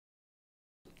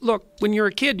look, when you're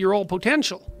a kid, you're all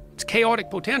potential. It's chaotic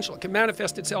potential. It can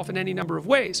manifest itself in any number of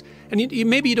ways. And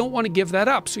maybe you don't want to give that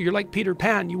up. So you're like Peter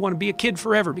Pan. You want to be a kid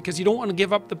forever because you don't want to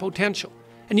give up the potential.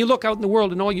 And you look out in the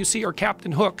world and all you see are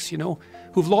Captain Hooks, you know,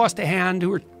 who've lost a hand,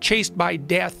 who are chased by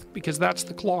death because that's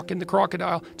the clock in the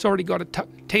crocodile. It's already got a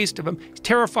taste of him. He's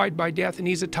terrified by death and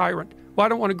he's a tyrant. Well, I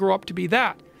don't want to grow up to be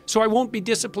that. So I won't be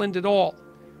disciplined at all.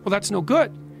 Well, that's no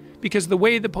good. Because the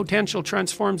way the potential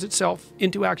transforms itself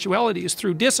into actuality is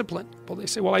through discipline. Well, they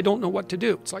say, well, I don't know what to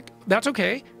do. It's like, that's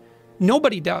okay.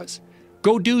 Nobody does.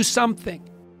 Go do something.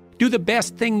 Do the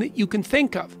best thing that you can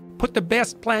think of. Put the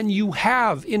best plan you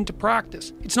have into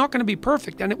practice. It's not going to be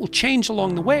perfect, and it will change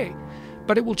along the way.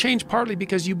 But it will change partly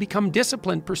because you become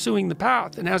disciplined pursuing the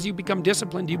path. And as you become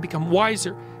disciplined, you become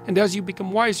wiser. And as you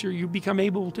become wiser, you become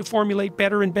able to formulate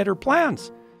better and better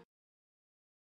plans.